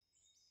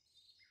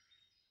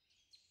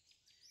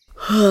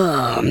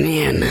Oh,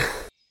 man.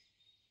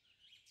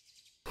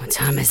 What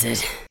time is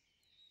it?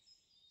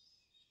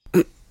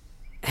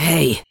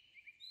 Hey,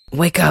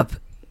 wake up.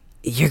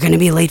 You're gonna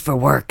be late for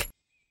work.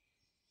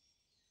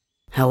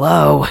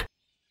 Hello?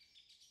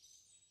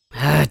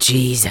 Ah,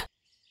 jeez.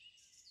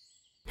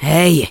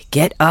 Hey,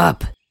 get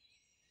up.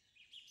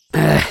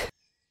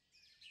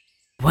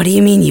 What do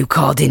you mean you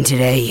called in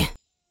today?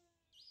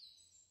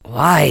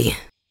 Why?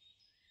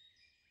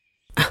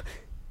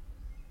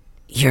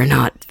 You're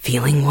not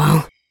feeling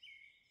well?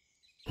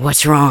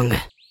 What's wrong?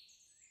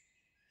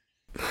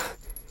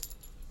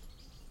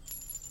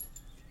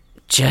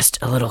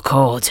 Just a little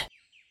cold.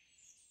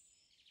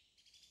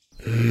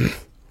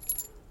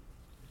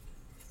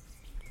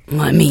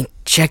 Let me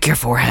check your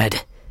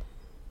forehead.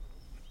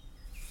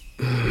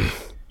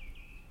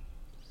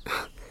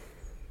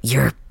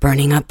 You're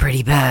burning up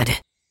pretty bad.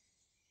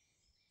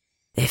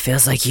 It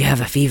feels like you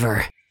have a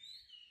fever.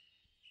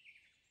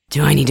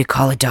 Do I need to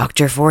call a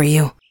doctor for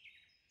you?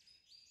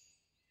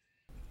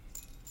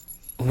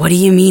 What do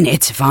you mean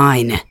it's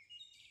fine?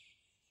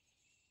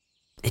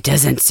 It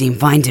doesn't seem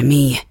fine to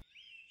me.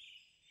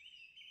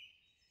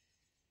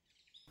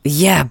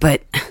 Yeah,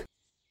 but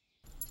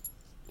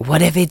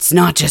what if it's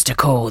not just a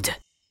cold?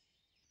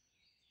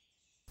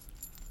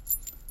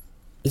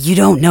 You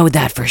don't know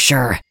that for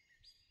sure.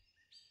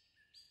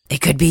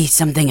 It could be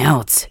something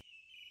else.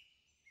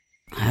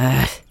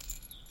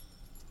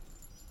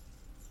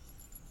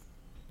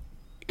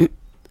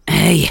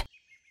 Hey.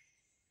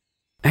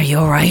 Are you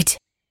alright?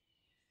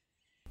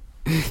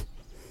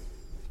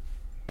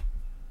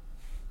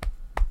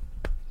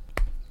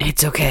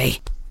 It's okay.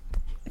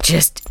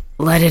 Just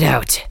let it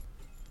out.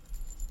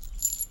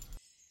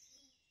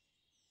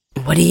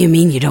 What do you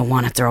mean you don't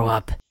want to throw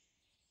up?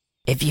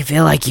 If you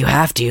feel like you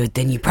have to,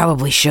 then you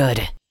probably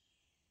should.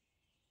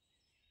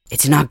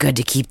 It's not good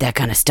to keep that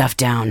kind of stuff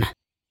down.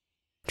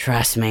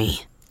 Trust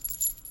me.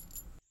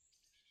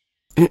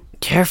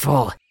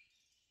 Careful.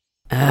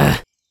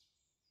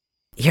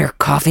 You're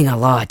coughing a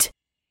lot.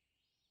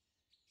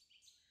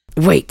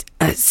 Wait,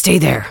 stay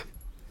there.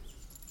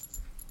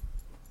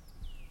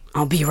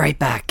 I'll be right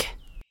back.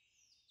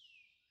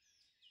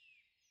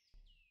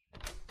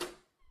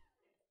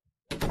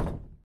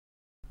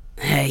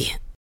 Hey.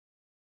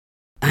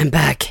 I'm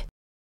back.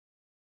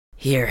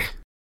 Here.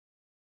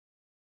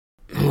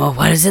 Well,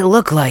 what does it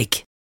look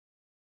like?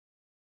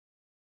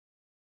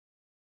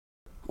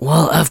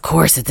 Well, of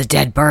course it's a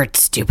dead bird,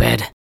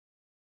 stupid.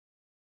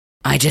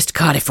 I just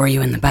caught it for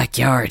you in the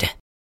backyard.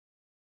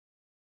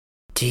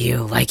 Do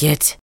you like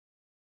it?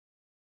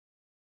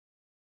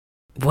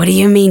 What do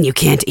you mean you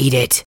can't eat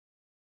it?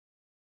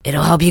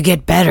 It'll help you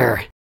get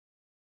better.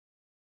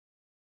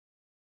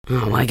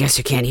 Oh, well, I guess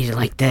you can't eat it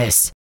like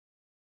this.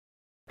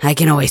 I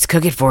can always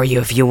cook it for you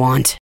if you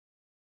want.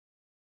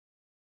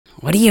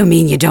 What do you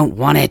mean you don't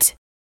want it?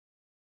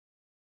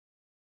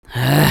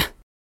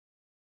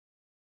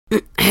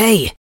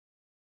 Hey!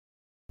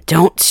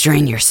 Don't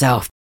strain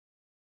yourself.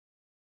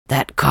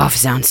 That cough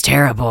sounds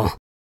terrible.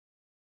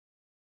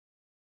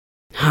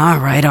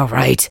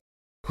 Alright.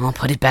 I'll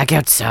put it back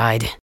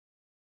outside.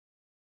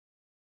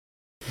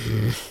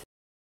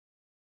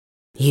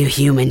 You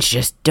humans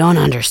just don't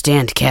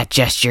understand cat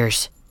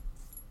gestures.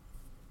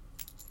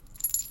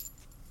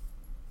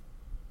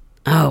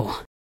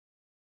 Oh.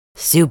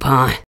 Soup,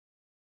 huh?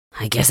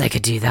 I guess I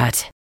could do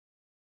that.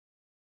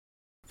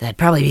 That'd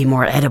probably be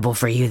more edible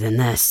for you than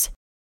this.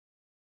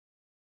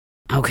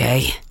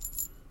 Okay.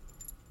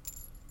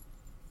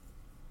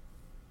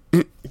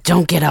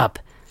 Don't get up.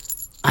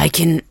 I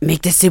can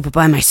make this soup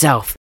by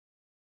myself.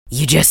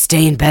 You just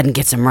stay in bed and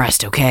get some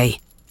rest, okay?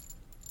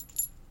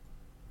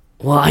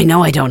 Well, I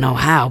know I don't know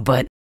how,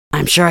 but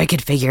I'm sure I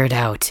could figure it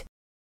out.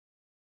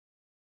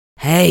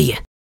 Hey,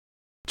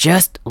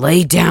 just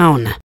lay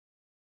down.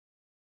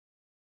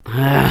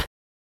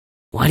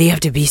 Why do you have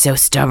to be so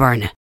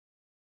stubborn?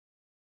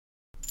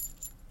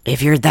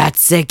 If you're that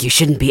sick, you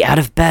shouldn't be out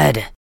of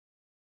bed.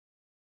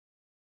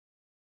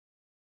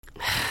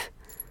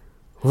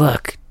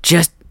 Look,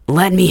 just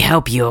let me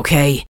help you,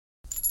 okay?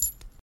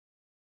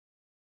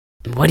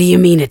 What do you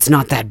mean it's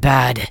not that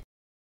bad?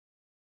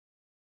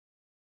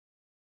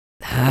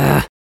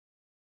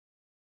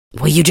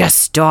 Will you just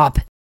stop?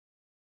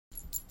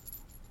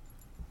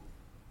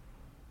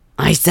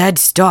 I said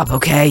stop,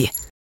 okay?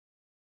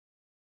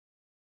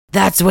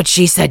 That's what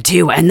she said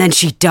too, and then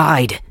she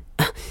died.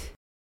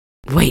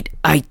 Wait,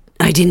 I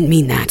didn't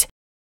mean that.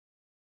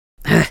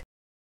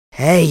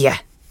 Hey.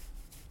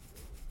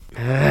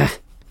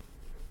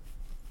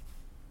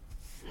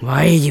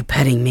 Why are you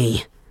petting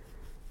me?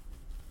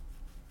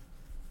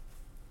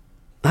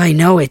 I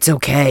know it's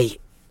okay.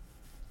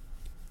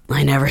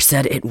 I never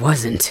said it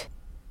wasn't.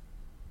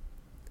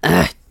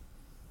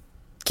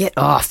 Get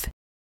off.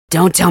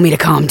 Don't tell me to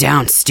calm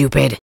down,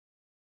 stupid.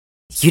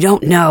 You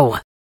don't know.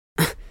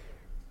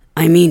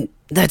 I mean,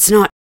 that's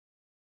not...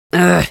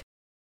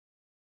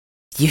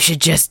 You should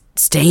just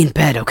stay in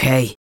bed,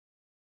 okay?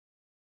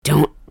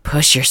 Don't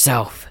push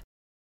yourself.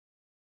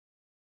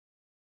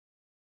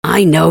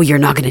 I know you're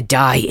not gonna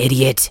die,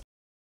 idiot.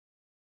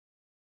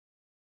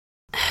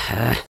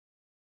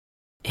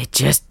 It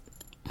just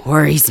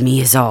worries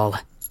me is all.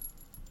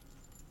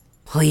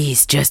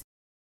 Please, just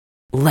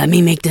let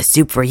me make the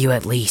soup for you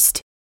at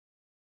least.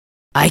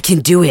 I can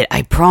do it,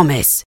 I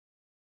promise.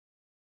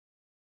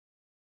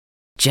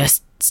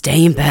 Just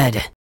stay in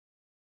bed.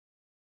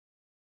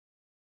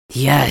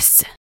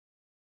 Yes.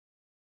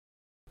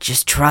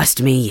 Just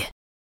trust me.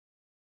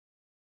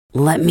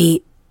 Let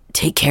me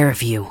take care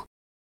of you.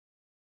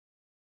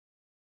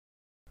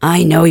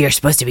 I know you're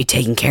supposed to be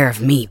taking care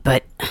of me,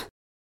 but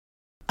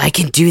I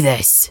can do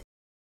this.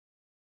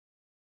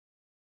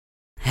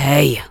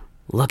 Hey,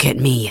 look at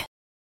me.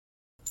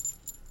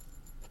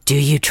 Do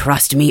you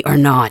trust me or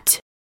not?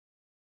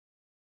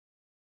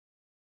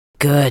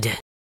 Good.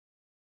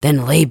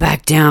 Then lay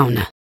back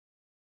down.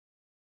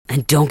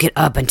 And don't get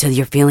up until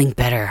you're feeling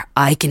better.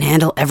 I can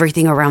handle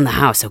everything around the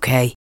house,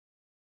 okay?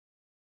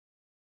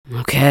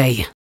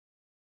 Okay.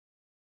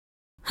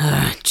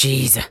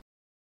 Jeez.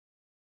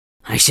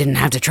 I shouldn't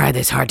have to try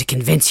this hard to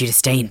convince you to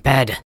stay in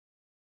bed.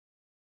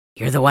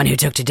 You're the one who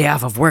took today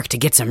off of work to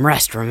get some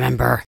rest,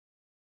 remember?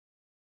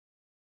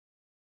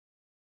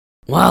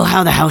 Well,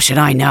 how the hell should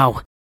I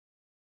know?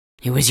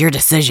 It was your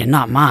decision,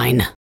 not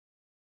mine.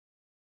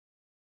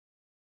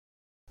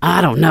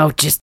 I don't know,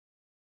 just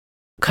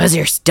 'cause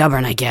you're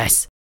stubborn, I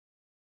guess.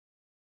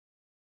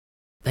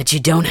 But you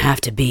don't have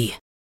to be.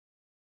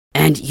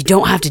 And you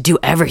don't have to do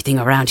everything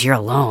around here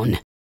alone.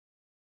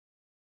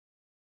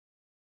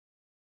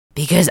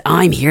 Because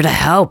I'm here to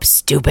help,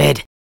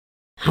 stupid.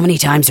 How many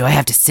times do I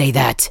have to say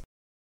that?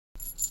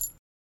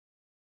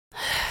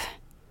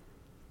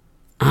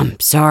 I'm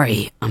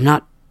sorry, I'm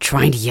not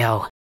trying to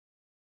yell.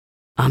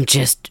 I'm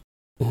just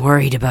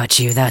worried about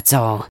you, that's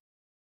all.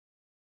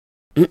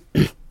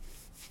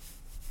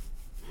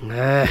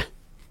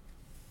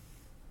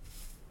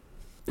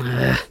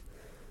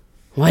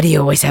 Why do you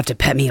always have to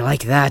pet me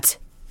like that?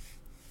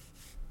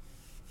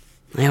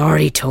 I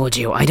already told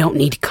you, I don't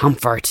need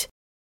comfort.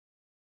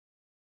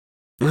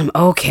 I'm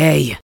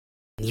okay.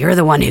 You're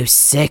the one who's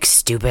sick,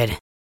 stupid.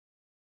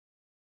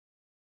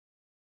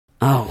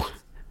 Oh,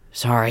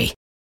 sorry.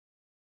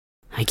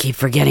 I keep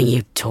forgetting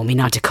you told me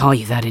not to call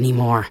you that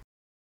anymore.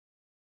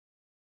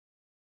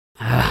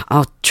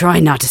 I'll try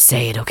not to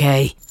say it,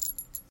 okay?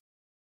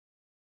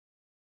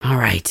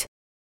 Alright.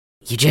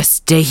 You just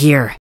stay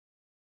here.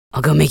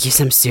 I'll go make you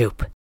some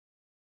soup.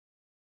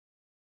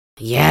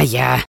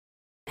 Yeah.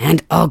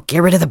 And I'll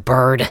get rid of the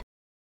bird.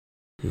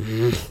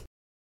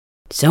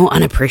 So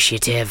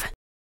unappreciative.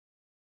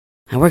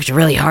 I worked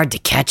really hard to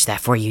catch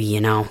that for you,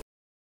 you know.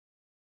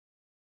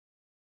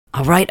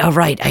 Alright,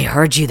 I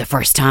heard you the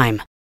first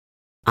time.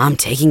 I'm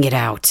taking it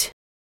out.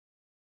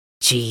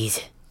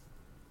 Jeez.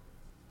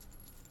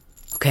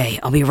 Okay,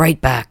 I'll be right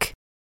back.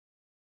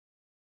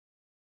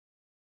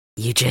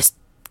 You just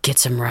get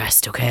some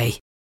rest, okay?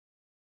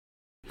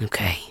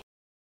 Okay.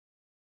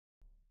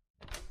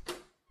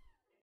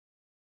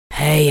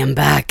 Hey, I'm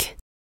back.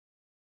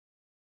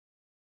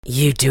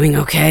 You doing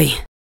okay?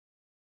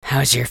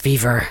 How's your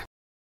fever?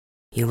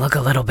 You look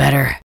a little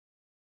better.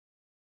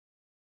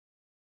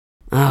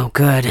 Oh,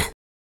 good.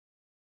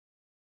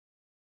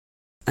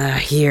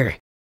 Here.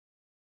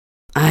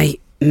 I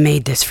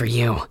made this for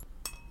you.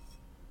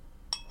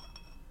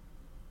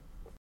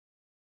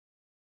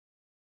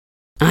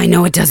 I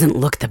know it doesn't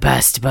look the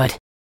best, but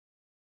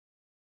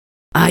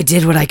I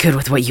did what I could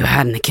with what you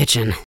had in the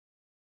kitchen.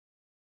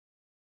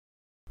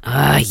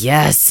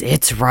 Yes,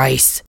 it's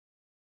rice.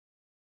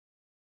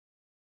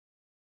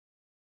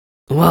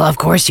 Well, of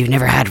course you've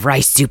never had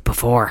rice soup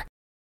before.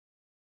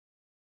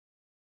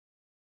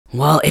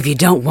 Well, if you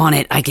don't want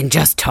it, I can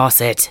just toss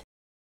it.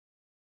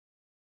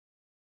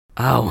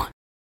 Oh.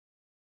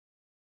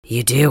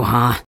 You do,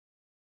 huh?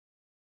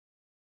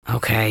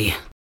 Okay.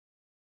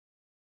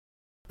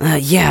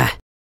 Yeah.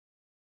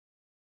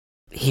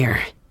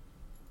 Here.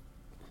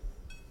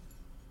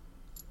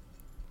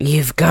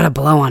 You've got to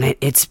blow on it.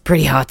 It's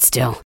pretty hot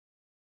still.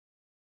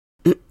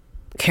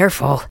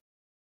 Careful.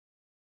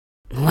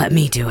 Let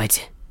me do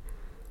it.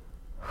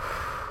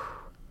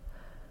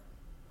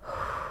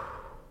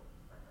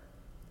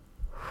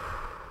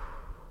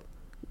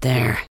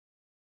 There.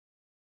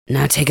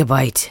 Now take a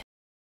bite.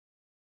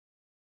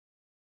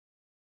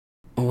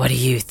 What do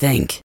you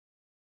think?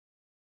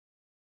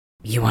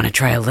 You want to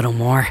try a little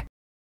more?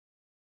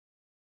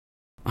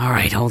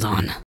 Alright, hold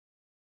on.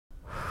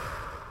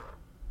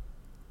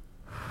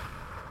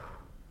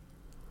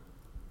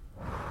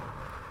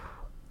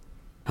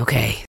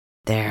 Okay,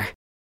 there.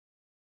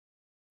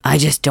 I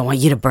just don't want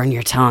you to burn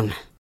your tongue.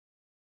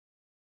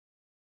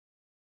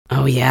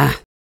 Oh yeah?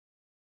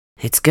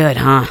 It's good,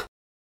 huh?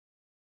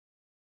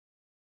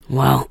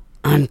 Well,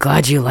 I'm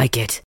glad you like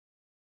it.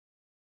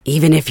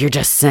 Even if you're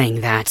just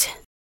saying that.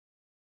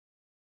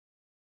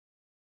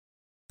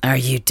 Are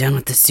you done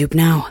with the soup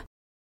now?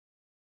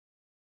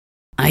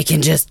 I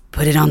can just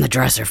put it on the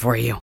dresser for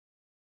you.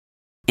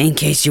 In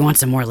case you want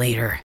some more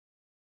later.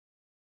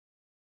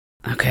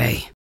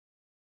 Okay.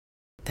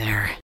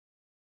 There.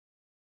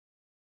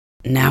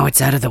 Now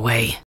it's out of the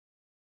way.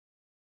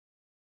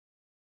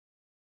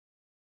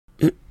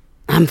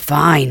 I'm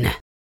fine.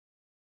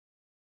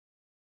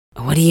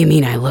 What do you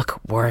mean I look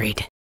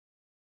worried?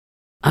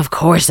 Of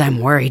course I'm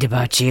worried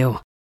about you.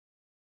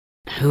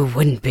 Who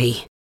wouldn't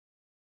be?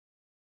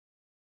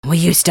 Will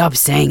you stop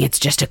saying it's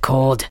just a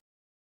cold?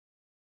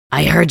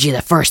 I heard you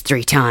the first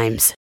 3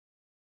 times.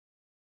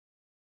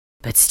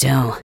 But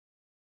still,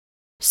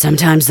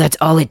 sometimes that's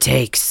all it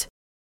takes.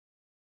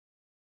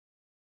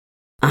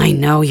 I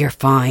know you're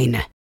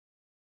fine.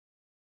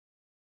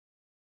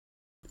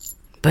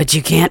 But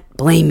you can't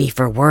blame me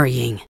for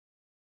worrying.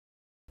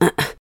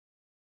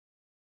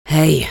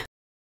 Hey,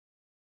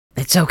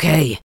 it's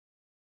okay.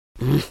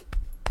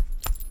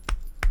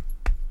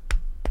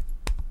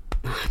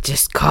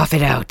 Just cough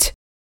it out.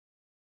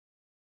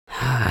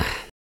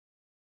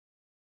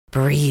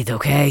 Breathe,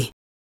 okay?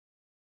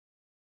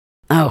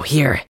 Oh,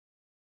 here.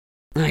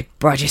 I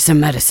brought you some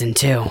medicine,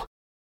 too.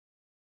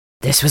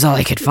 This was all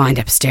I could find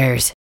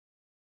upstairs.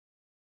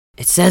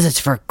 It says it's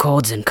for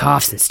colds and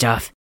coughs and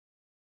stuff.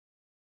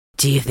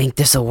 Do you think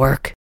this'll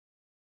work?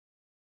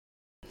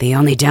 The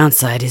only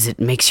downside is it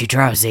makes you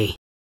drowsy.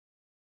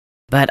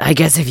 But I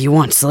guess if you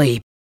want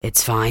sleep,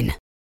 it's fine.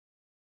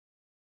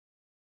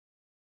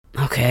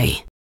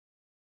 Okay.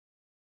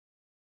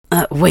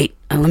 Wait,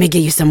 let me get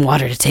you some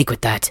water to take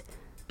with that.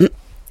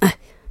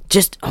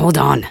 Just hold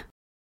on.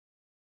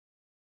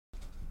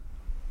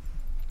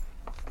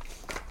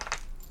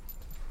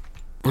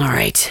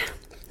 Alright,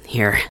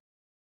 here.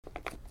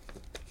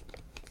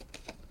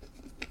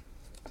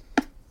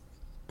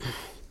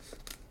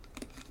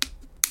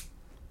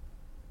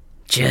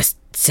 Just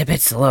sip it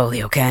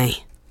slowly,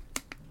 okay?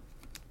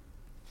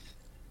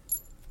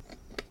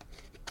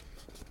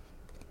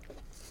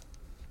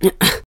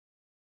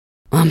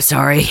 I'm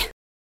sorry.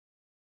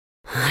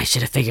 I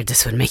should have figured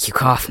this would make you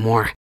cough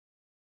more.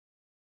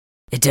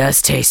 It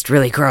does taste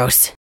really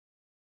gross.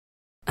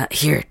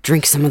 Here,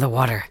 drink some of the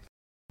water.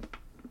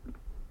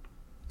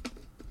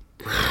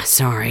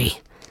 Sorry.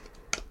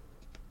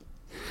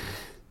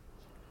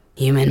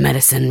 Human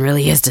medicine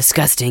really is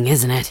disgusting,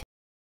 isn't it?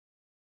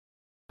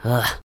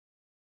 Ugh.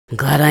 I'm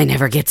glad I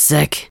never get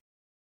sick.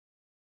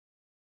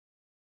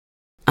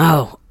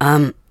 Oh,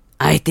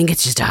 I think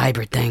it's just a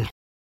hybrid thing.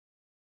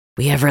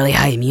 We have really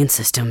high immune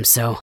systems,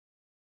 so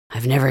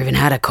I've never even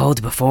had a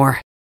cold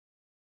before.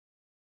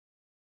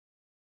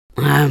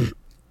 I'm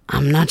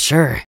not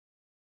sure.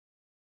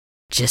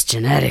 Just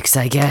genetics,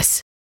 I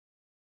guess.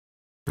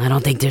 I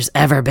don't think there's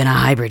ever been a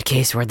hybrid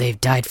case where they've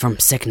died from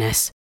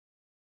sickness.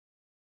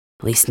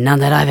 At least none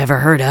that I've ever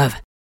heard of.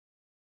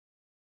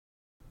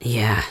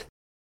 Yeah.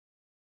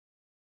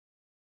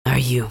 Are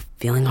you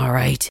feeling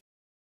alright?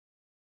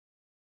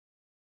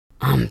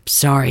 I'm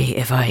sorry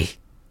if I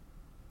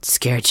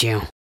scared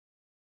you.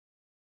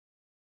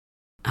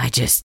 I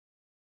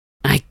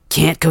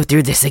can't go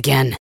through this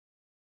again.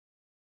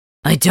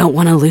 I don't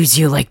want to lose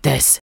you like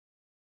this.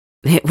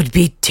 It would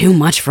be too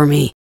much for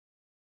me.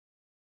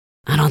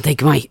 I don't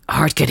think my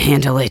heart could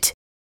handle it.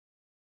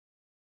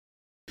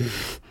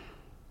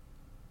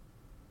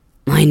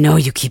 I know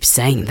you keep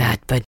saying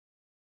that, but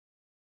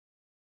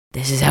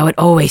this is how it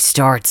always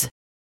starts.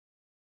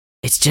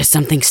 It's just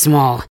something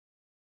small,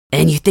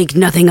 and you think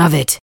nothing of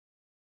it,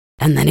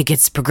 and then it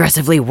gets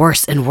progressively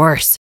worse and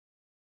worse.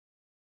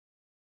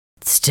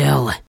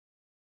 Still.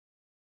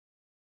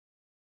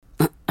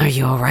 Are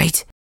you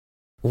alright?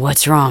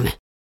 What's wrong?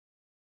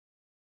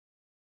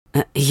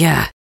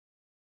 Yeah.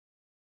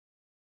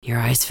 Your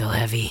eyes feel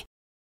heavy.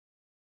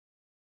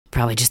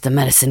 Probably just the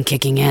medicine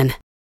kicking in.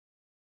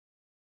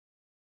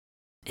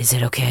 Is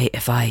it okay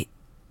if I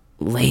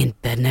lay in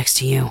bed next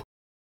to you?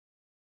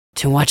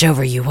 To watch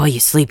over you while you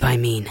sleep, I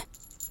mean.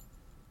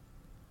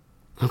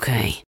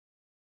 Okay.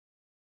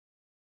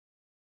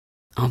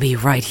 I'll be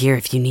right here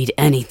if you need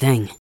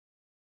anything.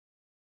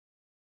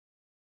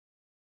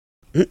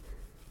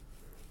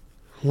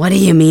 What do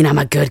you mean I'm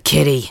a good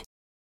kitty?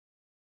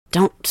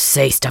 Don't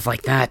say stuff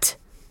like that.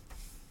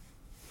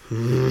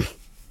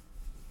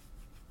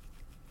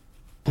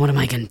 What am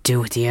I gonna do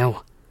with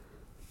you?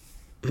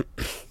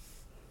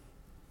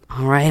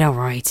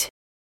 Alright.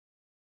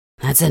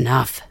 That's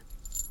enough.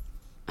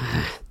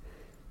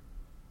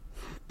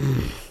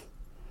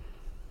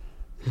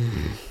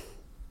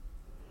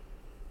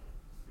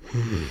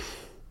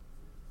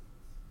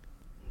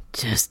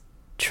 Just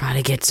try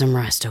to get some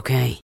rest,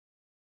 okay?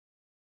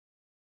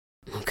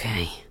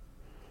 Okay.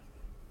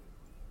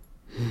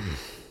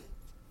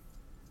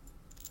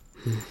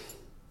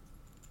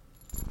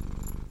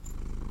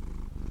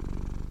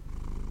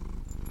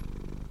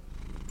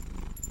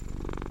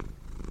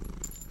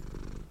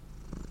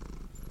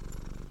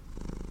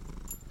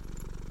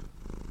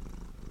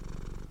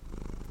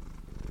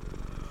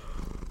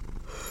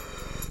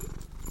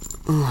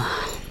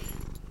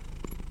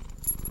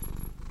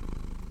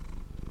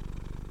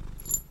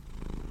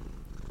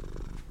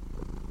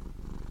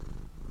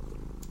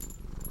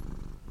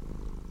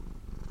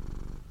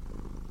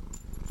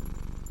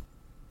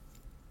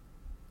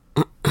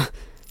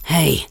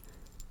 Hey,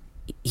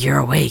 you're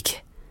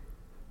awake.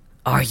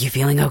 Are you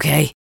feeling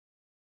okay?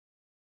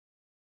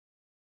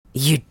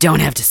 You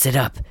don't have to sit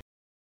up.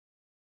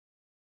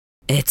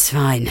 It's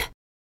fine.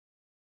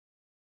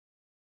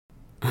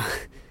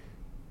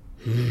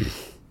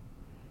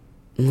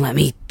 Let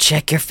me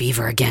check your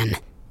fever again.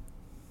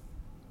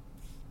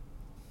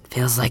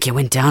 Feels like it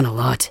went down a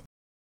lot.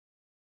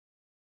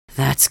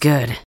 That's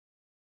good.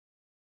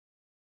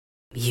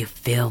 You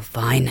feel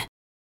fine?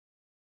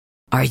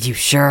 Are you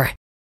sure?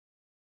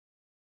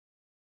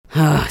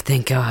 Oh,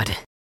 thank God.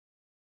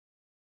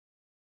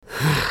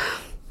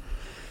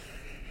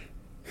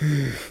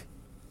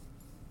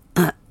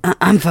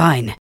 I'm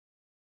fine.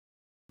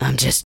 I'm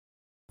just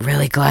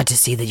really glad to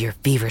see that your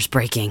fever's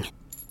breaking.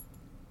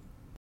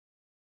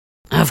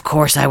 Of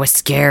course I was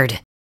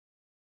scared.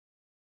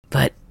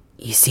 But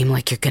you seem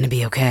like you're gonna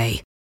be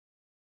okay.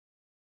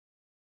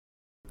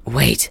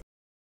 Wait,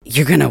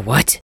 you're gonna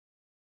what?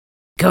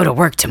 Go to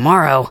work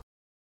tomorrow?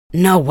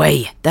 No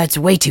way, that's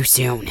way too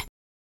soon.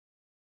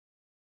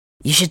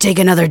 You should take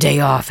another day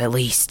off at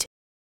least.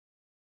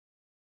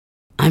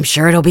 I'm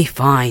sure it'll be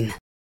fine.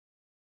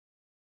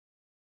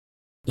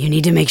 You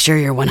need to make sure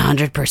you're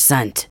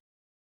 100%.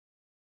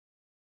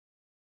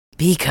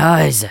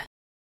 Because...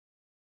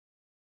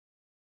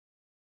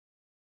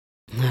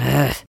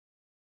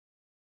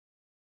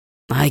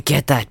 I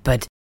get that,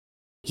 but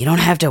you don't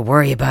have to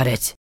worry about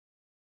it.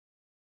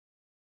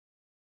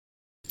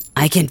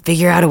 I can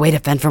figure out a way to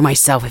fend for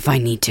myself if I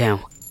need to.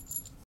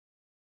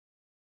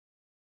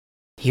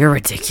 You're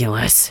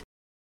ridiculous.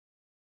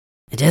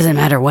 It doesn't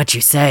matter what you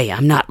say,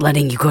 I'm not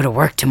letting you go to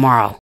work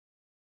tomorrow.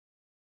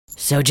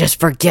 So just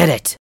forget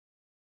it.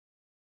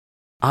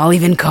 I'll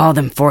even call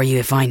them for you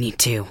if I need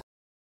to.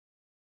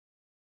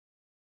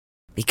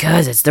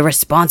 Because it's the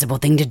responsible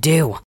thing to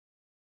do.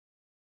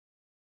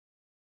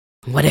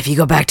 What if you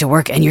go back to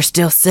work and you're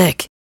still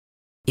sick?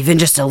 Even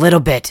just a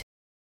little bit.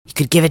 You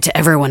could give it to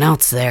everyone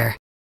else there.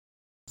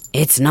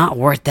 It's not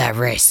worth that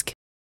risk.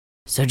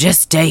 So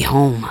just stay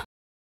home.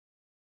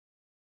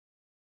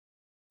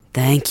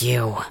 Thank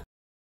you.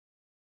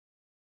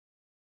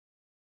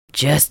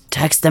 Just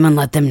text them and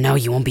let them know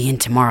you won't be in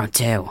tomorrow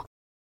too.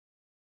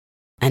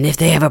 And if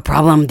they have a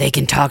problem, they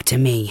can talk to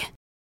me.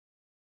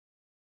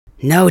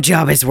 No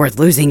job is worth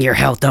losing your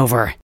health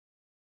over.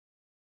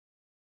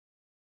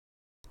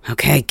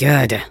 Okay,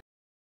 good.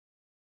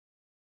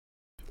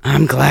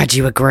 I'm glad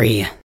you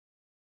agree.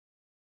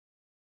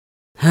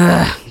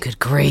 Good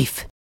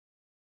grief.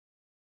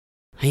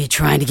 Are you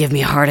trying to give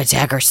me a heart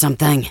attack or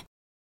something?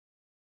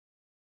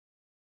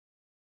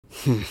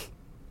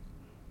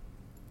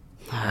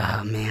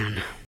 Oh,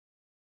 man.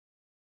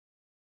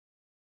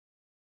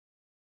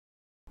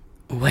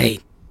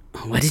 Wait,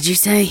 what did you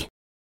say?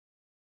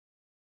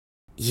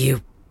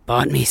 You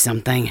bought me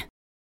something.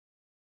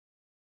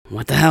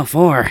 What the hell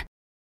for?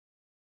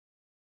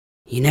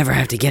 You never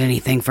have to get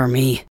anything for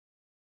me.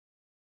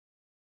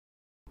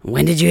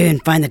 When did you even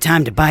find the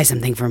time to buy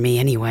something for me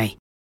anyway?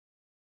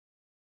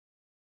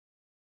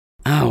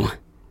 Oh,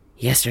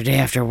 yesterday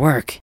after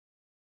work.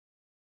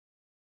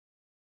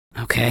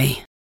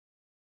 Okay.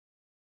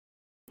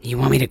 You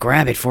want me to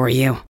grab it for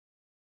you?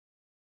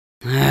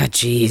 Ah,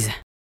 jeez.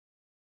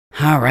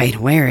 Alright,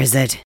 where is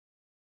it?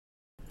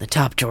 The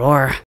top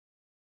drawer.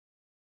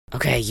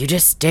 Okay, you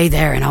just stay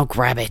there and I'll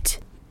grab it.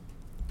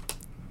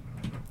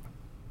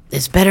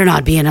 This better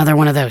not be another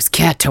one of those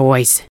cat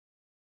toys.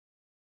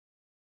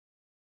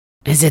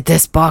 Is it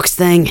this box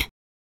thing?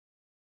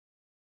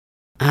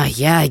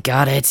 Yeah, I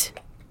got it.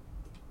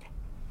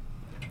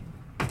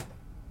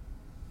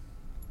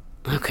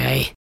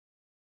 Okay.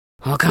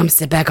 I'll come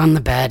sit back on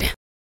the bed.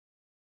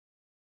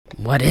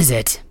 What is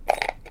it?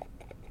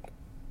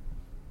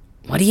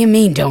 What do you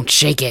mean, don't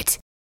shake it?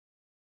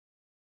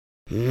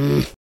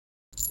 A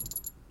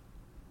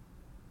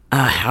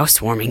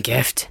housewarming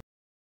gift.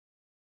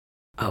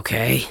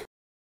 Okay.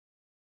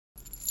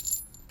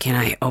 Can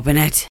I open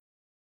it?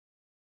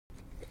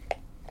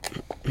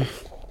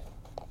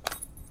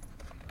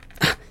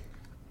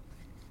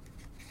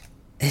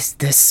 Is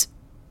this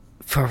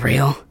for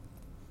real?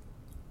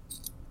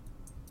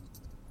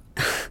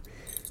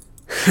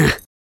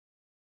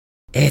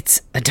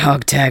 It's a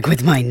dog tag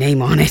with my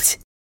name on it.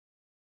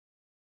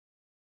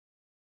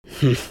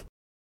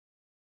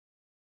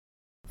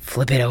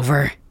 Flip it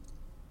over.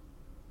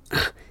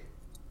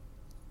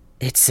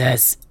 It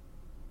says,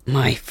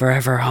 "My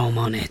forever home"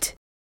 on it.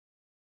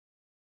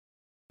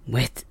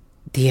 With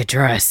the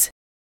address.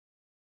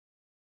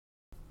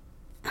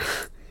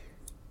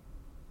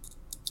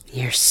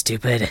 You're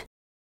stupid.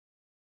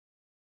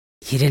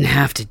 You didn't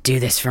have to do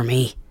this for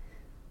me.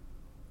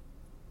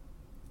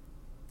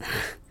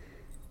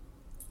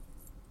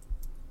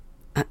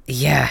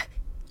 Yeah,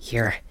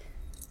 here.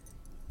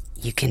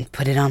 You can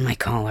put it on my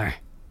collar.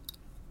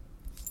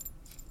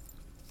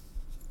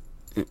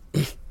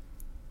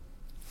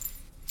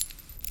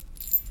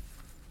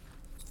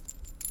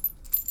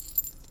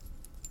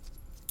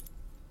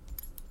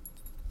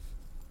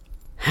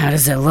 How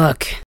does it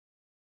look?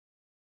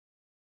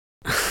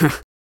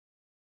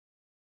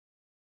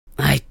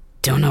 I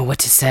don't know what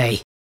to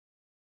say.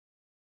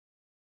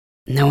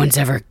 No one's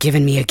ever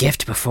given me a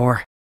gift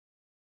before.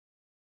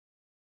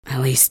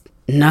 At least,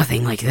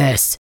 nothing like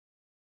this.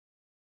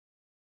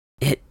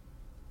 It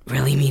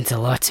really means a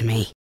lot to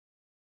me.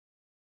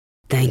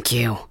 Thank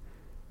you.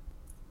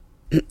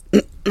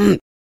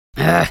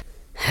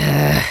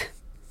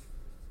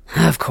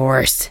 Of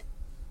course.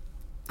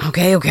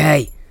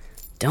 Okay.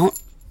 Don't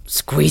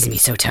squeeze me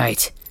so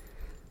tight.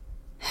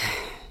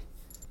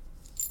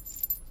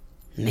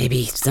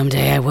 Maybe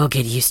someday I will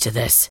get used to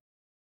this.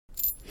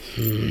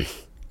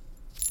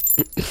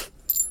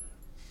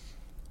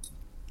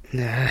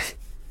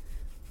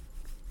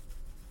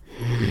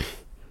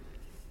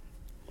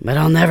 But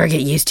I'll never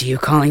get used to you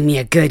calling me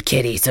a good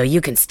kitty, so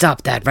you can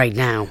stop that right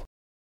now.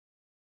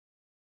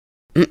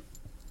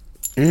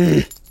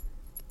 I'm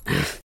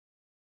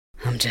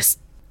just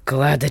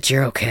glad that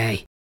you're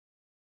okay.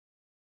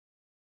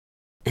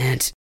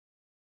 And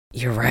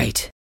you're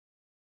right.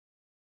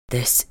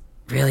 This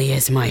really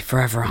is my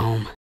forever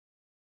home.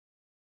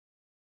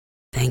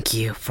 Thank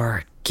you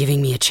for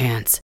giving me a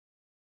chance,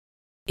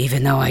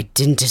 even though I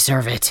didn't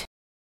deserve it.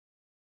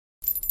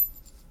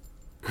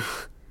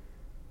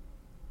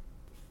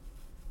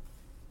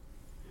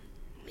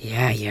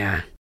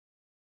 Yeah.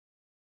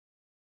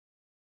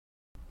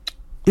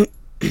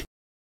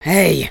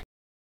 Hey!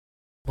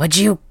 What'd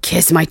you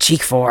kiss my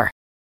cheek for?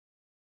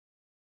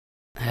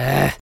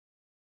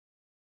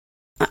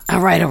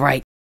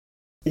 Alright.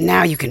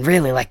 Now you can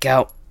really let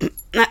go.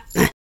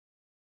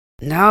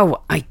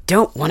 No, I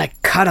don't want to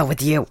cuddle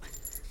with you.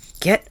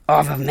 Get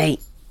off of me.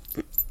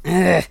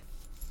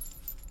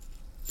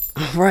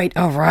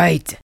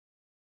 Alright.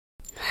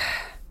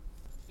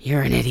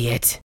 You're an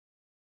idiot.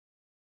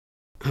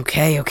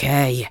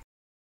 Okay.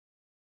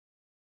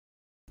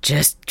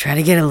 Just try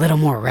to get a little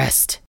more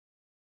rest.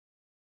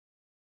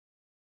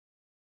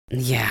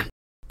 Yeah,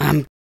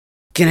 I'm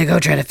gonna go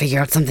try to figure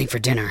out something for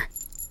dinner.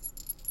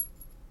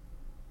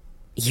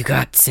 You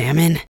got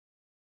salmon?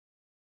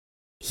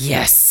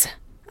 Yes,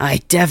 I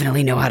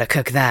definitely know how to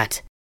cook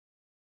that.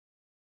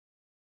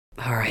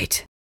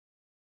 Alright.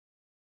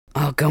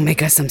 I'll go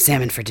make us some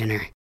salmon for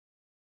dinner.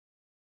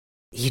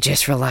 You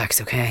just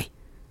relax, okay?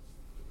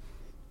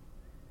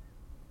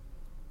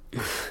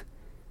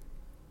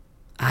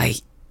 I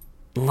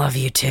love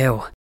you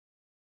too.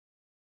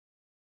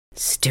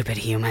 Stupid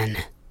human.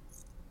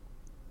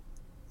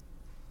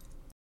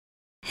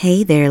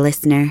 Hey there,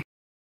 listener.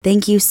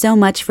 Thank you so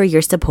much for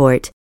your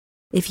support.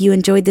 If you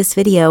enjoyed this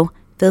video,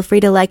 feel free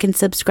to like and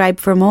subscribe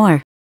for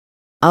more.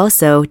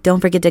 Also,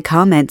 don't forget to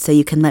comment so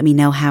you can let me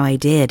know how I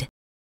did.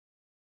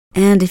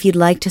 And if you'd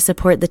like to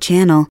support the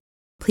channel,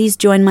 please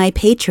join my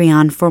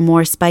Patreon for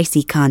more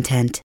spicy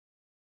content.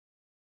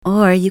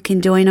 Or you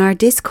can join our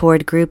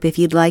Discord group if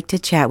you'd like to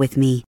chat with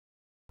me.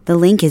 The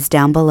link is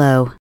down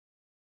below.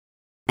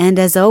 And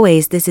as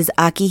always, this is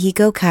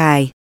Akihiko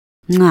Kai.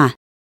 Mwah.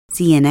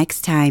 See you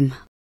next time.